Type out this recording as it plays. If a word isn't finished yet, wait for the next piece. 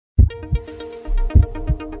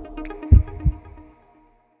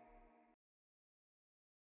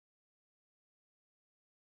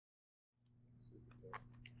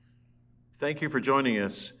Thank you for joining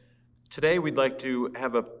us. Today we'd like to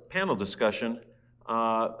have a panel discussion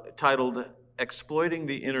titled Exploiting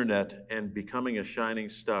the Internet and Becoming a Shining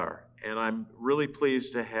Star. And I'm really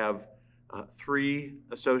pleased to have three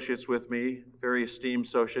associates with me, very esteemed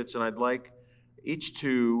associates, and I'd like each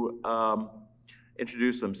to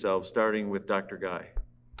introduce themselves, starting with Dr. Guy.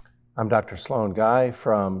 I'm Dr. Sloan Guy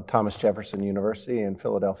from Thomas Jefferson University in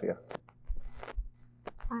Philadelphia.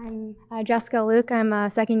 I'm Jessica Luke. I'm a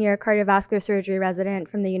second-year cardiovascular surgery resident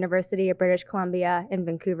from the University of British Columbia in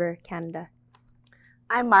Vancouver, Canada.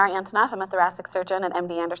 I'm Mara Antonoff. I'm a thoracic surgeon at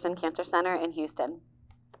MD Anderson Cancer Center in Houston.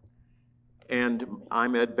 And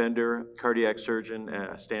I'm Ed Bender, cardiac surgeon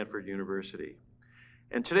at Stanford University.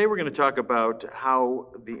 And today we're going to talk about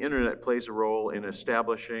how the internet plays a role in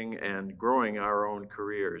establishing and growing our own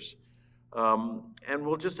careers. And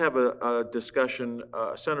we'll just have a discussion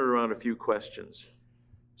centered around a few questions.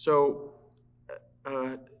 So,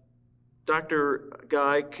 Dr.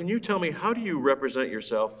 Guy, can you tell me, how do you represent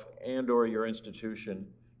yourself and or your institution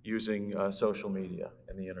using social media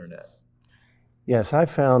and the internet? Yes, I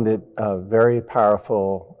found it very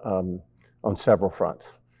powerful on several fronts.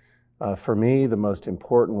 For me, the most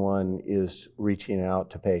important one is reaching out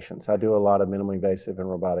to patients. I do a lot of minimally invasive and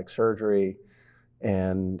robotic surgery,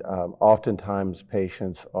 and oftentimes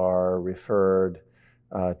patients are referred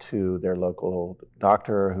to their local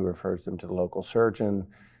doctor, who refers them to the local surgeon,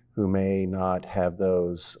 who may not have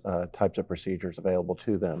those types of procedures available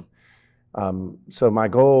to them. So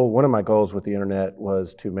one of my goals with the internet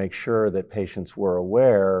was to make sure that patients were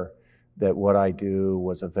aware that what I do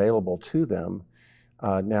was available to them.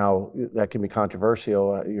 Now, that can be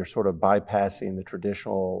controversial. You're sort of bypassing the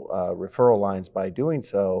traditional referral lines by doing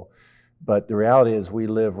so, but the reality is we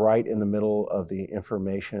live right in the middle of the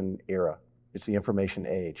information era. It's the information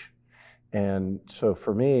age. And so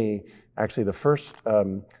for me, actually the first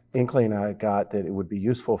inkling I got that it would be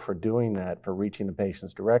useful for doing that, for reaching the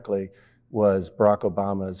patients directly, was Barack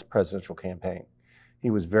Obama's presidential campaign. He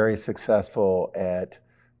was very successful at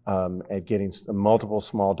getting multiple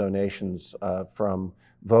small donations from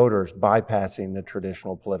voters, bypassing the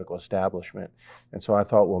traditional political establishment. And so I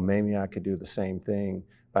thought, well, maybe I could do the same thing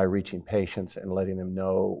by reaching patients and letting them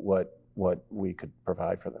know what we could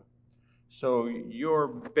provide for them. So you're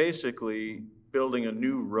basically building a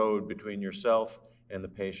new road between yourself and the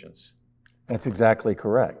patients. That's exactly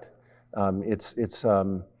correct.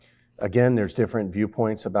 Again, there's different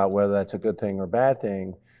viewpoints about whether that's a good thing or bad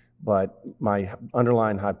thing, but my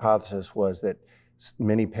underlying hypothesis was that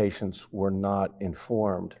many patients were not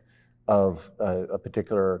informed of a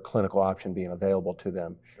particular clinical option being available to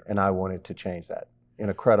them, and I wanted to change that in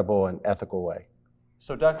a credible and ethical way.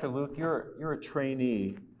 So Dr. Luke, you're a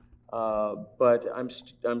trainee, but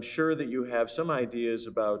I'm sure that you have some ideas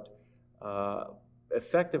about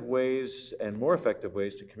effective ways and more effective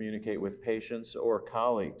ways to communicate with patients or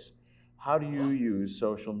colleagues. How do you use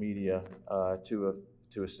social media to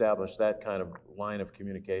establish that kind of line of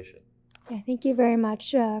communication? Yeah, thank you very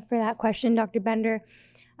much for that question, Dr. Bender.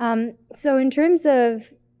 So in terms of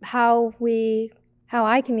how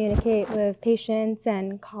I communicate with patients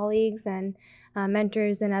and colleagues and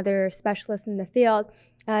mentors and other specialists in the field,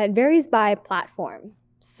 it varies by platform.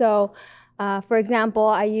 So, for example,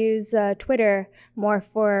 I use Twitter more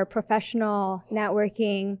for professional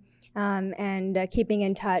networking and keeping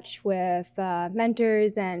in touch with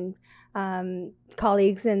mentors and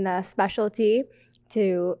colleagues in the specialty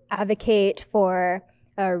to advocate for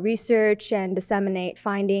research and disseminate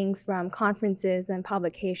findings from conferences and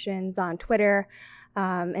publications on Twitter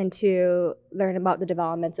and to learn about the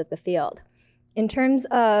developments of the field. In terms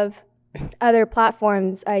of other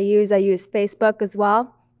platforms I use Facebook as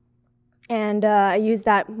well, and I use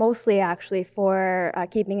that mostly actually for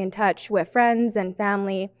keeping in touch with friends and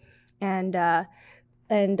family and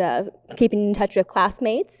keeping in touch with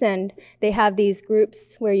classmates, and they have these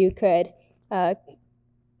groups where you could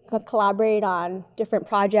collaborate on different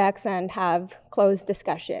projects and have closed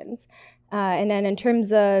discussions. And then in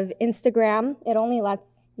terms of Instagram, it only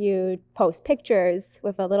lets you post pictures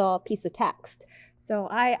with a little piece of text. So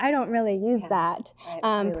I don't really use that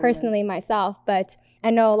personally myself, but I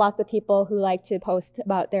know lots of people who like to post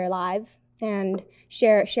about their lives and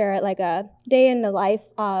share it like a day in the life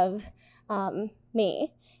of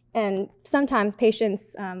me. And sometimes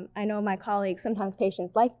patients, I know my colleagues, sometimes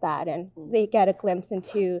patients like that, and they get a glimpse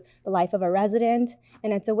into the life of a resident,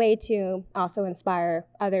 and it's a way to also inspire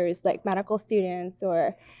others like medical students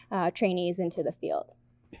or trainees into the field.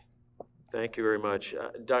 Thank you very much.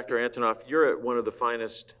 Dr. Antonoff, you're at one of the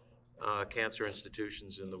finest cancer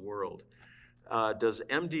institutions in the world. Does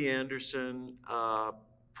MD Anderson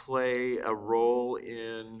play a role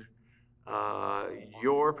in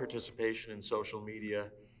your participation in social media.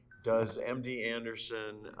 Does MD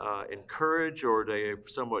Anderson encourage, or are they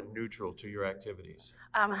somewhat neutral to your activities?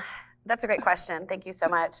 That's a great question. Thank you so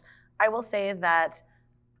much. I will say that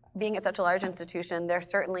being at such a large institution, there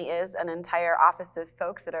certainly is an entire office of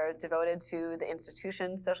folks that are devoted to the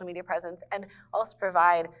institution's social media presence and also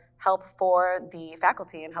provide help for the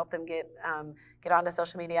faculty and help them get onto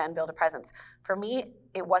social media and build a presence. For me,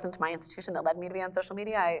 it wasn't my institution that led me to be on social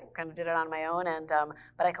media. I kind of did it on my own,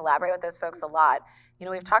 but I collaborate with those folks a lot. You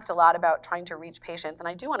know, we've talked a lot about trying to reach patients, and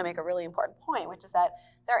I do want to make a really important point, which is that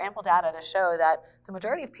there are ample data to show that the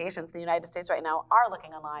majority of patients in the United States right now are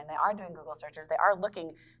looking online. They are doing Google searches. They are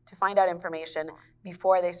looking to find out information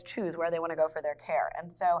before they choose where they want to go for their care.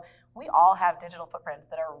 And so we all have digital footprints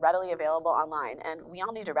that are readily available online. And we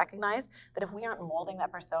all need to recognize that if we aren't molding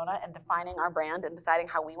that persona and defining our brand and deciding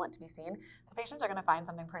how we want to be seen, the patients are going to find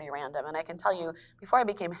something pretty random. And I can tell you, before I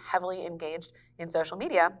became heavily engaged in social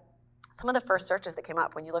media, some of the first searches that came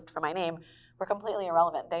up when you looked for my name were completely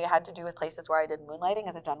irrelevant. They had to do with places where I did moonlighting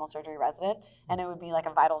as a general surgery resident, and it would be like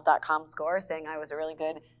a vitals.com score saying I was a really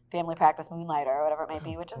good family practice moonlighter or whatever it may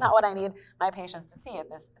be, which is not what I need my patients to see at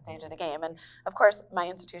this stage of the game. And of course, my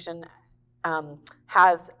institution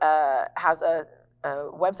has a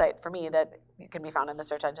website for me that can be found in the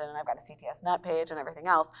search engine, and I've got a CTSNet page and everything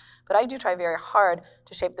else. But I do try very hard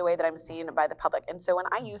to shape the way that I'm seen by the public. And so when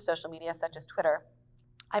I use social media such as Twitter,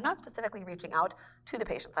 I'm not specifically reaching out to the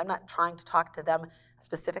patients. I'm not trying to talk to them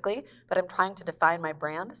specifically, but I'm trying to define my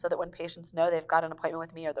brand so that when patients know they've got an appointment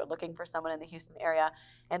with me or they're looking for someone in the Houston area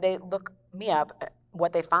and they look me up,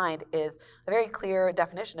 what they find is a very clear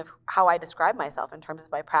definition of how I describe myself in terms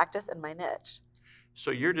of my practice and my niche.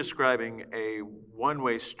 So you're describing a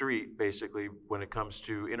one-way street, basically, when it comes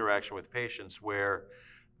to interaction with patients, where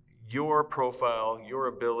your profile, your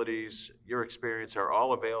abilities, your experience are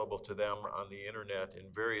all available to them on the internet in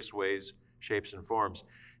various ways, shapes, and forms.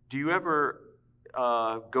 Do you ever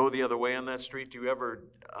go the other way on that street? Do you ever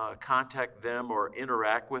contact them or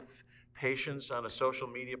interact with patients on a social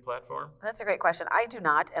media platform? That's a great question. I do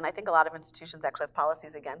not, and I think a lot of institutions actually have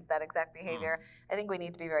policies against that exact behavior. I think we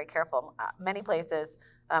need to be very careful. Many places,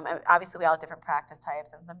 obviously we all have different practice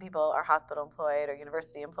types, and some people are hospital employed or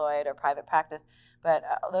university employed or private practice, but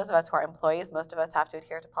those of us who are employees, most of us have to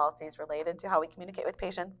adhere to policies related to how we communicate with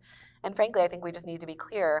patients. And frankly, I think we just need to be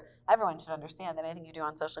clear. Everyone should understand that anything you do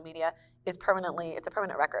on social media is it's a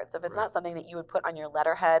permanent record. So if it's not something that you would put on your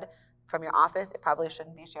letterhead from your office, it probably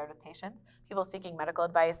shouldn't be shared with patients. People seeking medical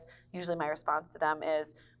advice, usually my response to them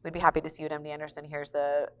is, we'd be happy to see you at MD Anderson. Here's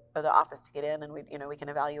the office to get in, and we can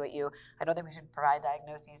evaluate you. I don't think we should provide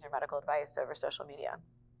diagnoses or medical advice over social media.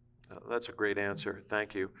 That's a great answer.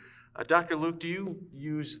 Thank you. Dr. Luke, do you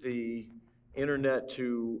use the internet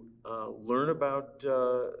to learn about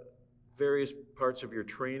various parts of your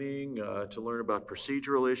training, to learn about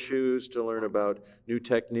procedural issues, to learn about new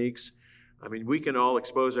techniques? I mean, we can all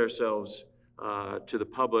expose ourselves to the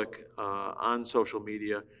public on social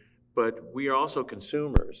media, but we are also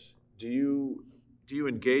consumers. Do you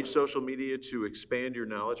engage social media to expand your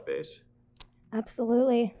knowledge base?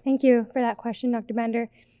 Absolutely. Thank you for that question, Dr. Bender.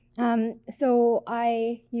 So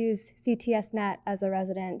I use CTSNet as a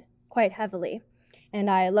resident quite heavily, and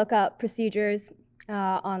I look up procedures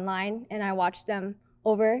online, and I watch them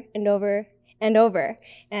over and over and over.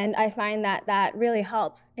 And I find that that really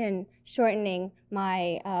helps in shortening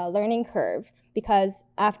my learning curve, because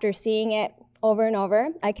after seeing it over and over,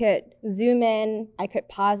 I could zoom in, I could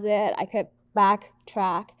pause it, I could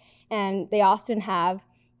backtrack, and they often have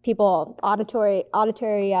people auditory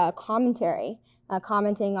commentary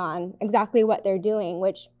commenting on exactly what they're doing,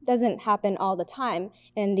 which doesn't happen all the time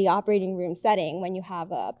in the operating room setting when you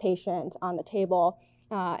have a patient on the table,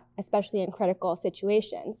 especially in critical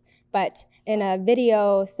situations. But in a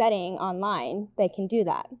video setting online, they can do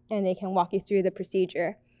that, and they can walk you through the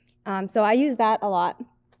procedure. So I use that a lot.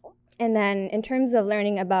 And then in terms of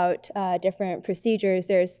learning about different procedures,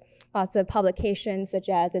 there's lots of publications, such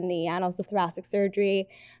as in the Annals of Thoracic Surgery,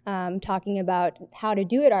 talking about how to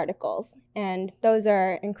do it articles. And those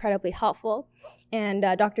are incredibly helpful. And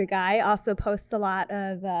Dr. Guy also posts a lot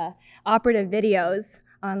of operative videos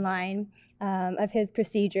online of his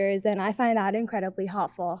procedures, and I find that incredibly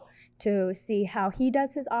helpful to see how he does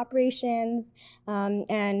his operations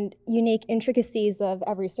and unique intricacies of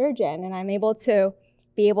every surgeon. And I'm able to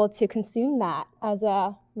consume that as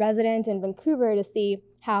a resident in Vancouver to see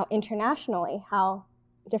how internationally, how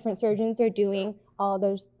different surgeons are doing all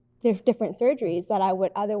those different surgeries that I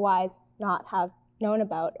would otherwise not have known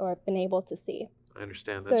about or been able to see. I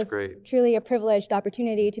understand. That's so it's great. Truly a privileged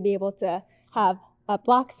opportunity to be able to have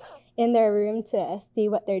blocks in their room to see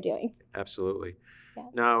what they're doing. Absolutely. Yeah.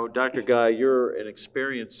 Now, Dr. Guy, you're an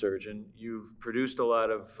experienced surgeon. You've produced a lot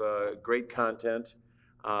of great content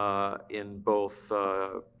in both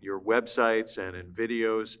your websites and in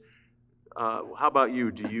videos. How about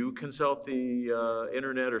you? Do you consult the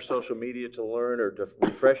internet or social media to learn or to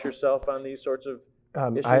refresh yourself on these sorts of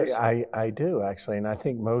issues? I do, actually, and I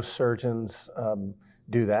think most surgeons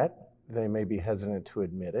do that. They may be hesitant to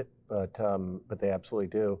admit it, but they absolutely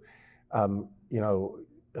do.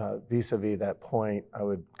 Vis-a-vis that point, I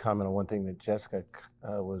would comment on one thing that Jessica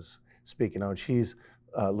was speaking on. She's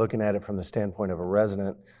looking at it from the standpoint of a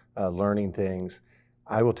resident, learning things.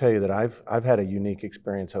 I will tell you that I've had a unique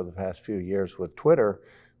experience over the past few years with Twitter,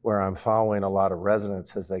 where I'm following a lot of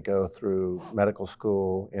residents as they go through medical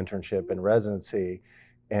school, internship, and residency.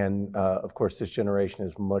 And of course, this generation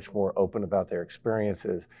is much more open about their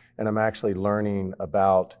experiences. And I'm actually learning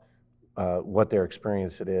about what their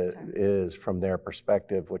experience is from their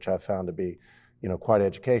perspective, which I found to be, quite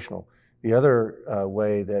educational. The other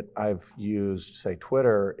way that I've used, say,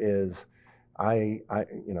 Twitter is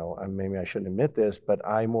maybe I shouldn't admit this, but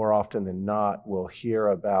I more often than not will hear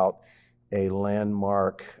about a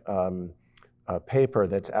landmark paper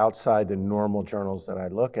that's outside the normal journals that I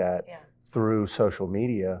look at through social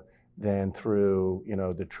media than through,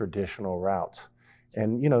 the traditional routes.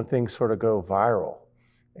 And, things sort of go viral.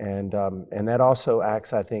 And that also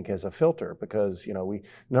acts, I think, as a filter because,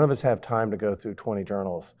 none of us have time to go through 20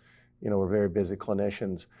 journals. We're very busy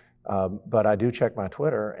clinicians. But I do check my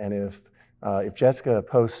Twitter, and if Jessica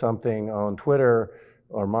posts something on Twitter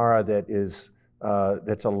or Mara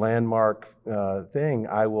that's a landmark thing,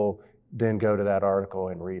 I will then go to that article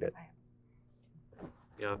and read it.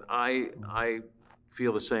 Yeah, I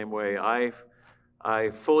feel the same way. I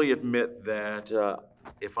fully admit that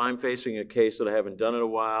if I'm facing a case that I haven't done in a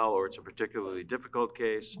while, or it's a particularly difficult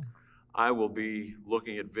case, I will be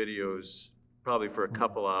looking at videos probably for a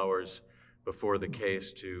couple hours before the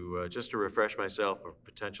case to just to refresh myself of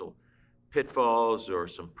potential pitfalls or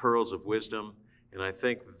some pearls of wisdom. And I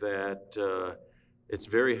think that it's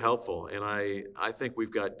very helpful. And I think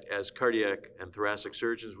we've got, as cardiac and thoracic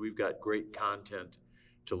surgeons, we've got great content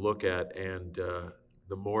to look at, and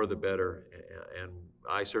the more the better. And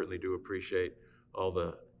I certainly do appreciate all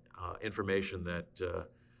the information that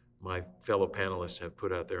my fellow panelists have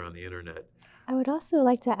put out there on the internet. I would also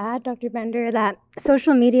like to add, Dr. Bender, that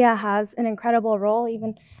social media has an incredible role,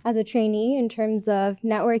 even as a trainee, in terms of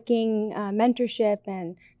networking, mentorship,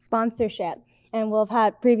 and sponsorship. And we've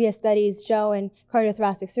had previous studies show in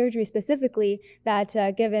cardiothoracic surgery specifically that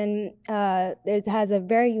given it has a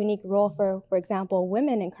very unique role for example,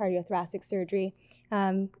 women in cardiothoracic surgery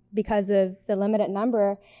because of the limited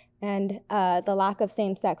number and the lack of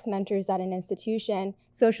same-sex mentors at an institution.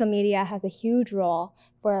 Social media has a huge role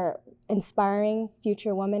for inspiring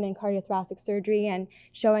future women in cardiothoracic surgery and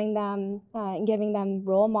showing them and giving them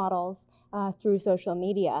role models through social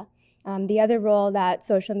media. The other role that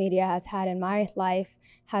social media has had in my life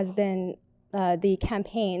has been the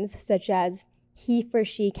campaigns, such as He for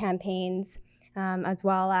She campaigns, as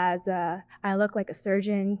well as I Look Like a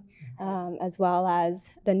Surgeon, as well as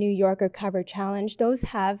the New Yorker Cover Challenge. Those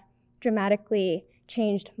have dramatically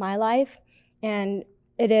changed my life, and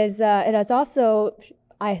it has also,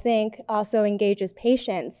 I think, also engages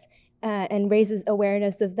patients and raises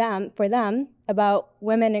awareness of for them about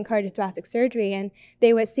women in cardiothoracic surgery, and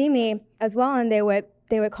they would see me as well, and they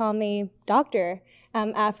would call me doctor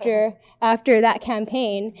after that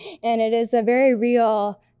campaign, and it is a very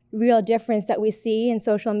real difference that we see in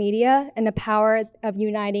social media and the power of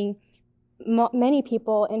uniting many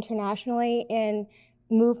people internationally in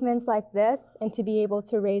movements like this, and to be able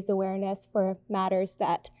to raise awareness for matters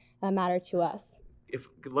that matter to us.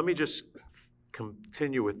 Let me just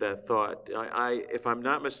continue with that thought. If I'm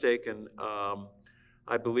not mistaken,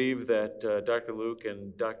 I believe that Dr. Luke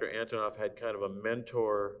and Dr. Antonoff had kind of a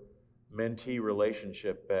mentor-mentee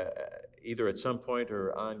relationship, either at some point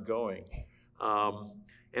or ongoing.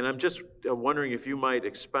 And I'm just wondering if you might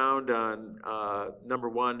expound on, number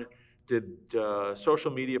one, did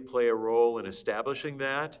social media play a role in establishing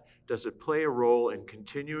that? Does it play a role in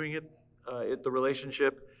continuing the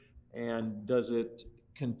relationship? And does it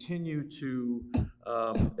continue to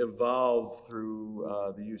evolve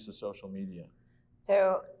through the use of social media?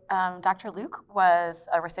 So Dr. Luke was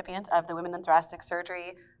a recipient of the Women in Thoracic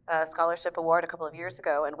Surgery Scholarship Award a couple of years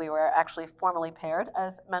ago, and we were actually formally paired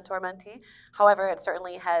as mentor-mentee. However, it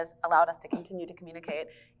certainly has allowed us to continue to communicate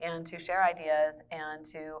and to share ideas and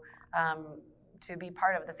to to be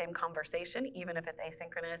part of the same conversation, even if it's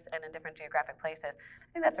asynchronous and in different geographic places. I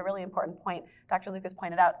think that's a really important point. Dr. Lucas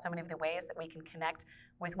pointed out so many of the ways that we can connect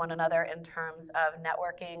with one another in terms of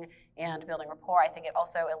networking and building rapport. I think it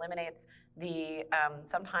also eliminates the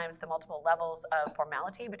sometimes the multiple levels of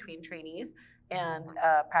formality between trainees and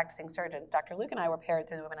practicing surgeons. Dr. Luke and I were paired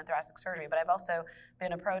through the Women in Thoracic Surgery, but I've also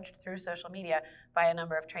been approached through social media by a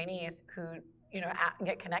number of trainees who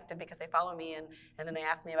get connected because they follow me, and then they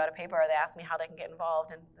ask me about a paper, or they ask me how they can get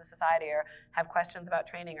involved in the society, or have questions about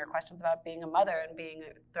training, or questions about being a mother and being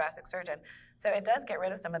a thoracic surgeon. So it does get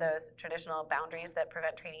rid of some of those traditional boundaries that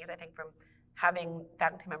prevent trainees, I think, from having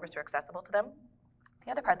faculty members who are accessible to them.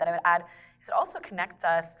 The other part that I would add is it also connects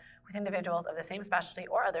us with individuals of the same specialty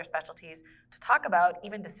or other specialties to talk about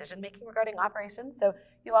even decision-making regarding operations. So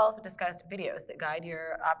you all have discussed videos that guide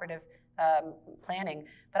your operative planning,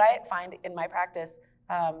 but I find in my practice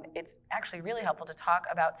it's actually really helpful to talk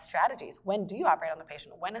about strategies. When do you operate on the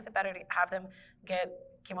patient? When is it better to have them get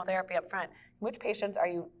chemotherapy up front? Which patients are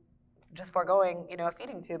you just foregoing, a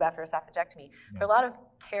feeding tube after esophagectomy? There are a lot of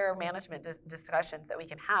care management discussions that we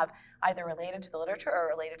can have, either related to the literature or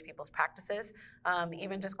related to people's practices.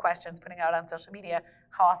 Even just questions, putting out on social media,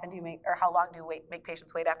 how often do you make, or how long do you make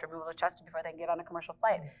patients wait after removal of chest before they can get on a commercial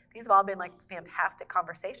flight? These have all been like fantastic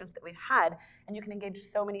conversations that we've had, and you can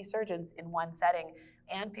engage so many surgeons in one setting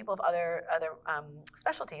and people of other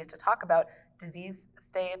specialties to talk about disease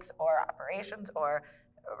states or operations or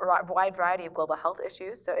a wide variety of global health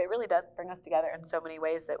issues. So it really does bring us together in so many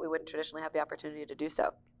ways that we wouldn't traditionally have the opportunity to do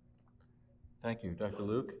so. Thank you. Dr.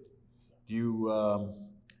 Luke, do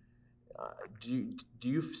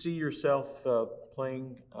you see yourself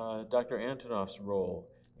playing Dr. Antonoff's role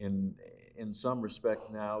in some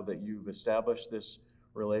respect now that you've established this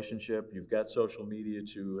relationship? You've got social media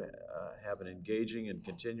to have an engaging and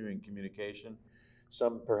continuing communication.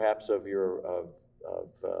 Some perhaps of your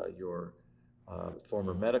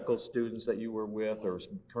former medical students that you were with, or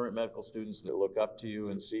current medical students that look up to you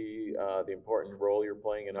and see the important role you're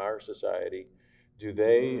playing in our society, do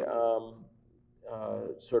they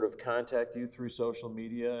sort of contact you through social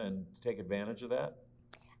media and take advantage of that?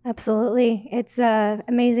 Absolutely. It's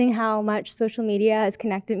amazing how much social media has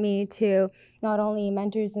connected me to not only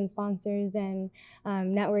mentors and sponsors and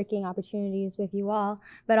networking opportunities with you all,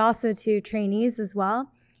 but also to trainees as well.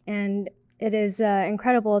 And it is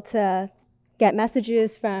incredible to get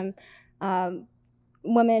messages from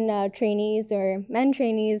women trainees or men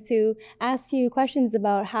trainees who ask you questions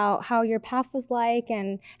about how your path was like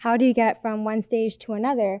and how do you get from one stage to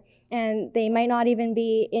another. And they might not even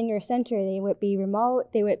be in your center. They would be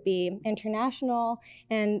remote, they would be international,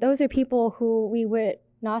 and those are people who we would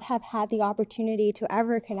not have had the opportunity to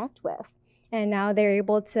ever connect with. And now they're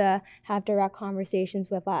able to have direct conversations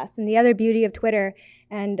with us. And the other beauty of Twitter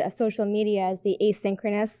and social media is the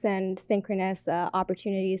asynchronous and synchronous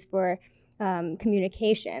opportunities for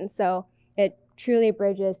communication. So it truly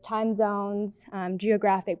bridges time zones,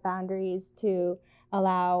 geographic boundaries to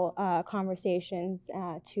allow conversations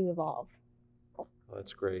to evolve. Well,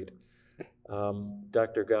 that's great.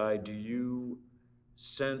 Dr. Guy, do you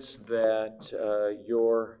sense that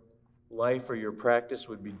your life or your practice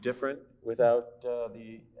would be different without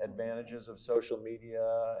the advantages of social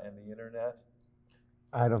media and the internet?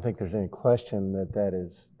 I don't think there's any question that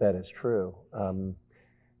is true.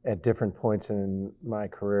 At different points in my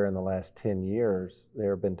career in the last 10 years, there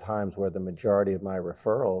have been times where the majority of my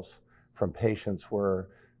referrals from patients were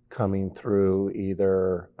coming through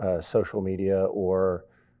either social media or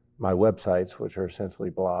my websites, which are essentially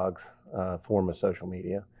blogs, form of social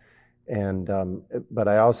media. And but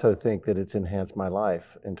I also think that it's enhanced my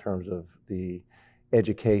life in terms of the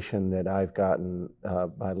education that I've gotten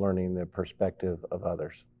by learning the perspective of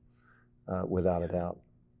others, without a doubt.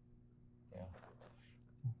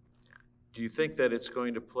 Do you think that it's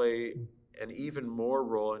going to play an even more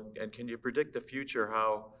role, and can you predict the future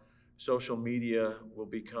how social media will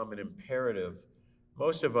become an imperative?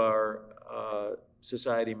 Most of our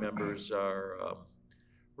society members are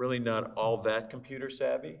really not all that computer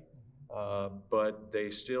savvy, but they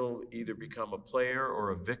still either become a player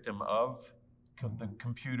or a victim of the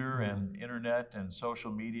computer and internet and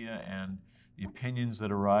social media and the opinions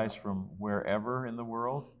that arise from wherever in the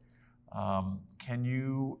world. Can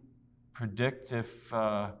you predict if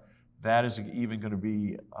that is even going to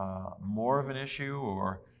be more of an issue,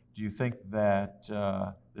 or do you think that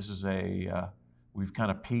this is we've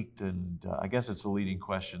kind of peaked, and I guess it's a leading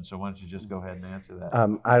question, so why don't you just go ahead and answer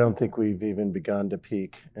that? I don't think we've even begun to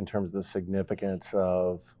peak in terms of the significance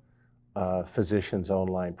of physicians'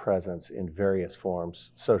 online presence in various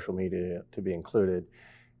forms, social media to be included.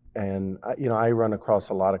 and I run across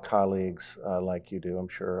a lot of colleagues like you do, I'm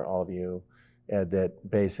sure all of you, that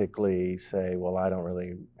basically say, well, I don't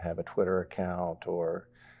really have a Twitter account, or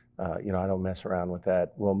I don't mess around with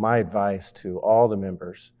that. Well, my advice to all the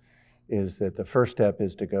members is that the first step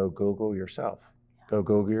is to go Google yourself. Go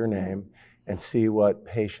Google your name and see what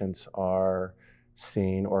patients are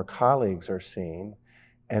seeing or colleagues are seeing,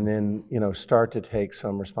 and then start to take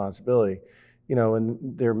some responsibility. And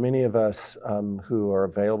there are many of us who are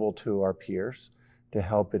available to our peers to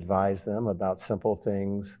help advise them about simple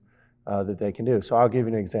things that they can do. So I'll give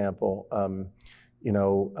you an example.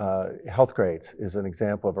 Health Grades is an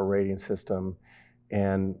example of a rating system.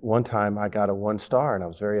 And one time I got a 1 star, and I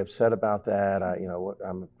was very upset about that.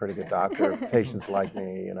 I'm a pretty good doctor. Patients like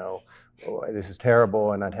me, oh, this is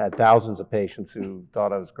terrible. And I'd had thousands of patients who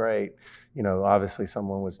thought I was great. Obviously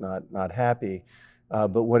someone was not happy.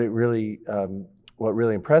 But what really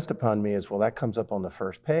impressed upon me is, well, that comes up on the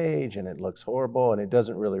first page, and it looks horrible, and it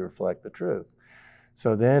doesn't really reflect the truth.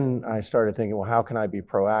 So then I started thinking, well, how can I be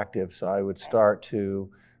proactive? So I would start to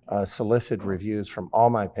solicit reviews from all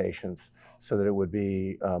my patients so that it would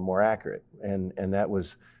be more accurate, and that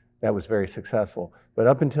was very successful. But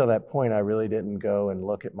up until that point, I really didn't go and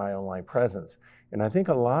look at my online presence. And I think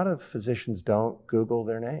a lot of physicians don't Google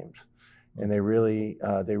their names, and they really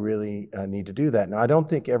need to do that. Now, I don't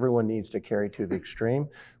think everyone needs to carry to the extreme.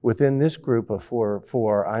 Within this group of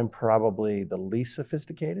four, I'm probably the least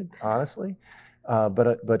sophisticated, honestly.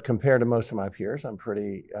 But compared to most of my peers, I'm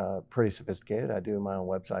pretty sophisticated. I do my own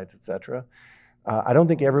websites, et cetera. I don't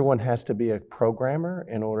think everyone has to be a programmer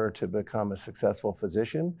in order to become a successful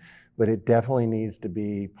physician, but it definitely needs to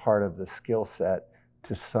be part of the skill set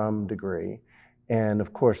to some degree. And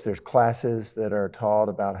of course, there's classes that are taught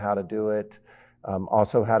about how to do it,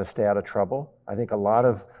 also how to stay out of trouble. I think a lot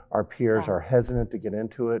of our peers are hesitant to get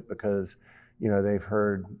into it because they've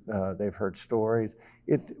heard stories.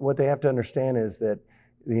 What they have to understand is that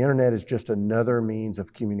the internet is just another means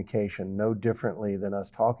of communication, no differently than us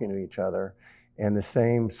talking to each other. And the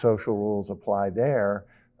same social rules apply there,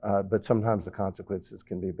 but sometimes the consequences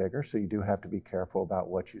can be bigger. So you do have to be careful about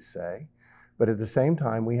what you say. But at the same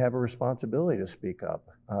time, we have a responsibility to speak up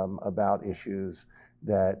about issues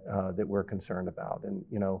that we're concerned about. And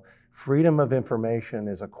freedom of information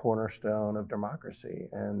is a cornerstone of democracy.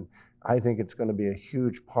 And I think it's going to be a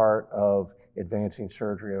huge part of advancing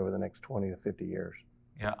surgery over the next 20 to 50 years.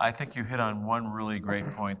 Yeah, I think you hit on one really great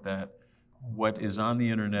point, that what is on the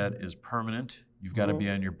internet is permanent. You've got to be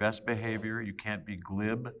on your best behavior. You can't be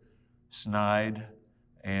glib, snide,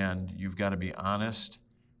 and you've got to be honest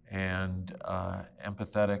and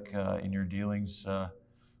empathetic in your dealings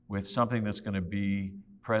with something that's going to be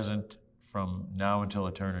present from now until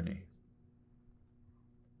eternity.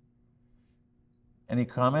 Any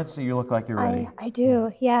comments? You look like you're ready. I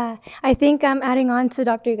do, yeah. I think I'm adding on to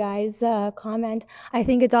Dr. Guy's comment. I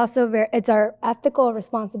think it's also it's our ethical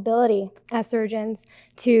responsibility as surgeons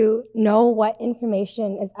to know what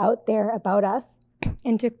information is out there about us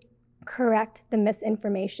and to correct the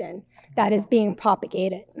misinformation that is being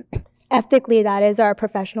propagated. Ethically, that is our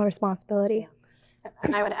professional responsibility.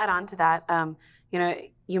 And I would add on to that,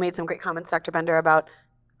 you made some great comments, Dr. Bender, about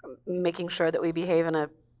making sure that we behave in a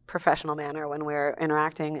professional manner when we're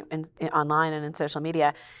interacting online and in social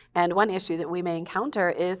media. And one issue that we may encounter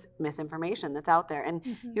is misinformation that's out there. And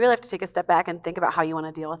you really have to take a step back and think about how you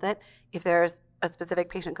want to deal with it. If there's a specific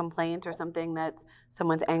patient complaint or something that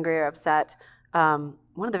someone's angry or upset,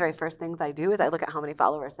 one of the very first things I do is I look at how many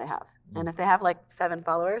followers they have. And if they have like 7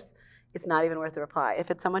 followers, it's not even worth the reply.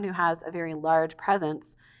 If it's someone who has a very large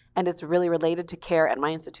presence and it's really related to care at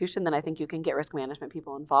my institution, then I think you can get risk management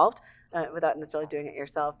people involved without necessarily doing it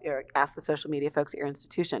yourself, or ask the social media folks at your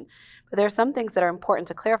institution. But there are some things that are important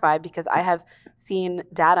to clarify, because I have seen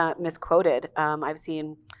data misquoted. I've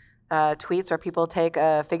seen tweets where people take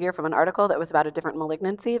a figure from an article that was about a different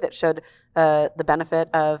malignancy that showed the benefit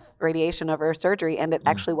of radiation over surgery, and it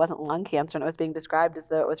actually wasn't lung cancer, and it was being described as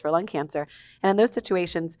though it was for lung cancer. And in those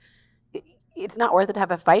situations, it's not worth it to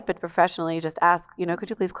have a fight, but professionally just ask, could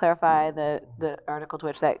you please clarify the article to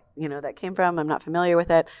which that came from? I'm not familiar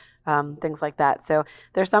with it, things like that. So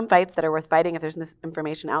there's some fights that are worth fighting if there's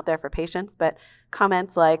misinformation out there for patients, but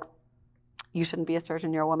comments like, you shouldn't be a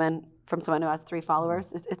surgeon, you're a woman, from someone who has 3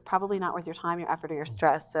 followers, it's probably not worth your time, your effort, or your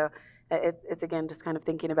stress. So it's again, just kind of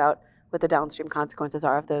thinking about what the downstream consequences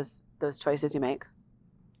are of those choices you make.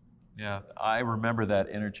 Yeah, I remember that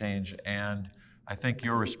interchange, and I think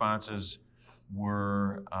your responses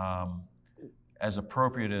were as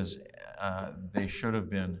appropriate as they should have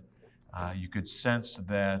been. You could sense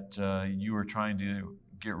that you were trying to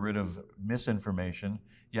get rid of misinformation,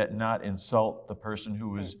 yet not insult the person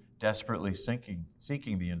who is desperately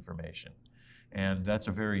seeking the information. And that's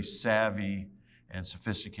a very savvy and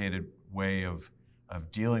sophisticated way of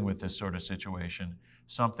dealing with this sort of situation,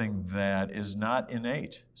 something that is not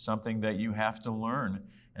innate, something that you have to learn,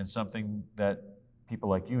 and something that people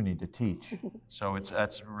like you need to teach. So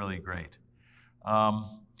that's really great.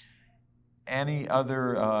 Any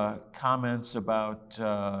other comments about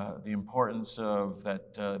the importance of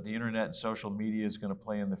that the internet and social media is going to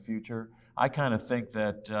play in the future? I kind of think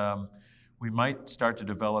that we might start to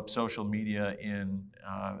develop social media in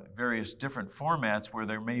various different formats where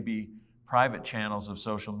there may be private channels of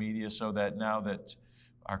social media, so that now that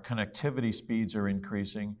our connectivity speeds are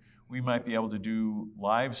increasing, we might be able to do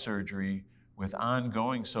live surgery with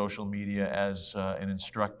ongoing social media as an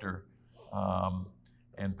instructor,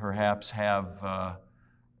 and perhaps have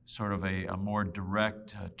sort of a more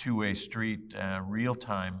direct two-way street,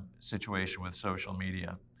 real-time situation with social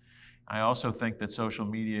media. I also think that social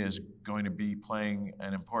media is going to be playing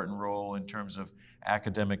an important role in terms of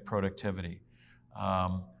academic productivity.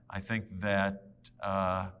 I think that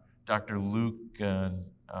Dr. Luke and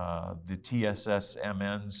the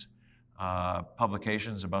TSSMN's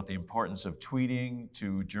publications about the importance of tweeting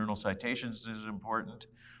to journal citations is important.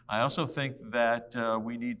 I also think that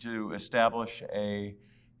we need to establish a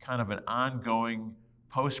kind of an ongoing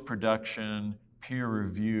post-production peer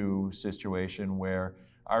review situation where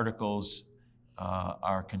articles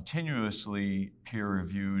are continuously peer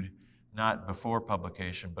reviewed, not before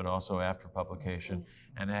publication, but also after publication.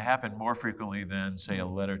 And it happened more frequently than, say, a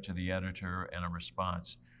letter to the editor and a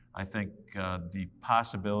response. I think the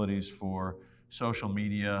possibilities for social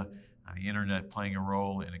media, the internet playing a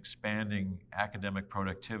role in expanding academic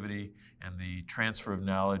productivity and the transfer of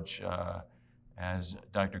knowledge, as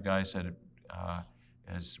Dr. Guy said,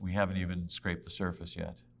 as we haven't even scraped the surface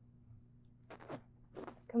yet.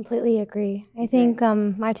 Completely agree. I think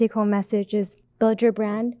my take-home message is build your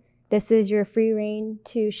brand. This is your free reign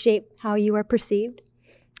to shape how you are perceived.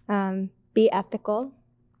 Be ethical,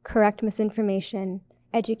 correct misinformation,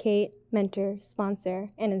 educate, mentor,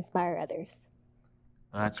 sponsor, and inspire others.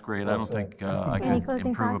 That's great. Well I don't said. think I Any can closing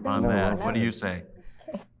improve thoughts upon on that. that? What do you say?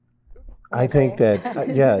 I think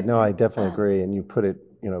that, yeah, no, I definitely agree, and you put it,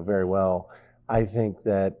 very well. I think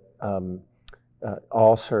that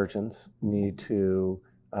all surgeons need to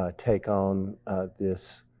take on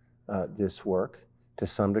this work to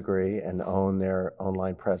some degree and own their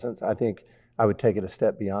online presence. I think I would take it a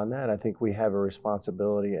step beyond that. I think we have a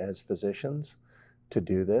responsibility as physicians to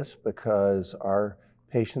do this because our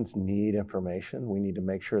patients need information. We need to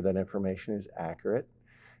make sure that information is accurate,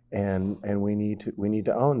 and we need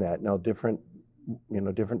to own that. Now, different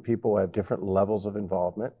people have different levels of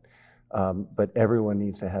involvement, but everyone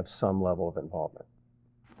needs to have some level of involvement.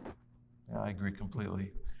 Yeah, I agree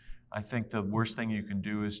completely. I think the worst thing you can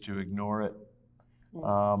do is to ignore it,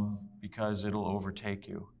 because it'll overtake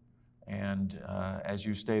you. And as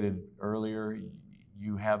you stated earlier,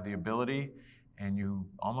 you have the ability and you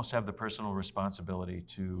almost have the personal responsibility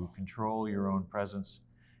to control your own presence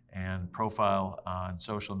and profile on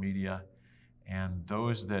social media. And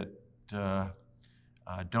those that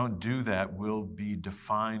don't do that will be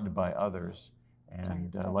defined by others.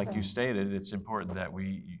 And like you stated, it's important that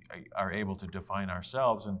we are able to define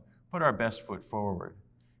ourselves and put our best foot forward.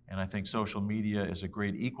 And I think social media is a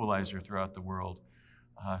great equalizer throughout the world.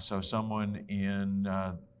 So someone in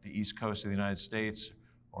the East Coast of the United States,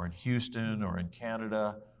 or in Houston, or in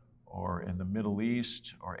Canada, or in the Middle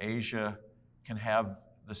East, or Asia, can have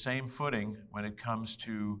the same footing when it comes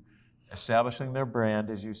to establishing their brand,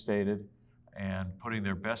 as you stated, and putting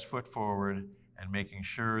their best foot forward and making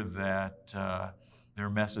sure that their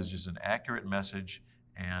message is an accurate message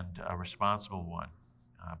and a responsible one.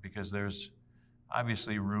 Because there's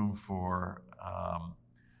obviously room for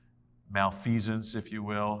malfeasance, if you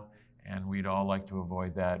will, and we'd all like to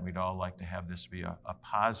avoid that. We'd all like to have this be a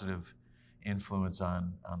positive influence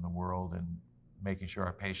on the world and making sure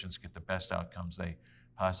our patients get the best outcomes they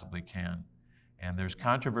possibly can. And there's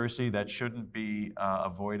controversy that shouldn't be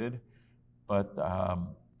avoided, but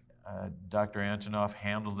Dr. Antonoff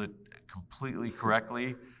handled it completely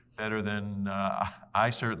correctly, better than I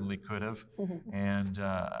certainly could have. And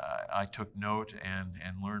I took note and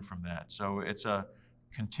learned from that. So it's a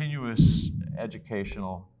continuous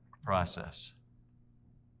educational process.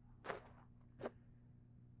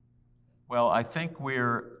 Well, I think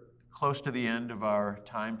we're close to the end of our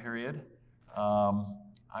time period.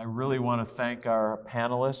 I really want to thank our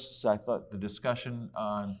panelists. I thought the discussion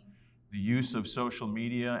on the use of social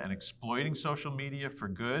media and exploiting social media for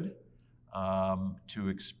good to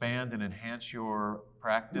expand and enhance your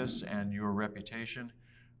practice and your reputation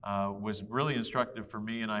was really instructive for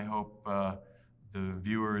me, and I hope the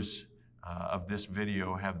viewers of this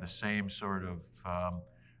video have the same sort of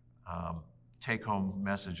take-home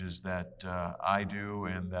messages that I do,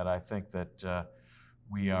 and that I think that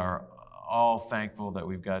we are all thankful that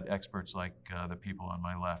we've got experts like the people on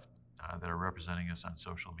my left that are representing us on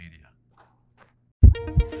social media.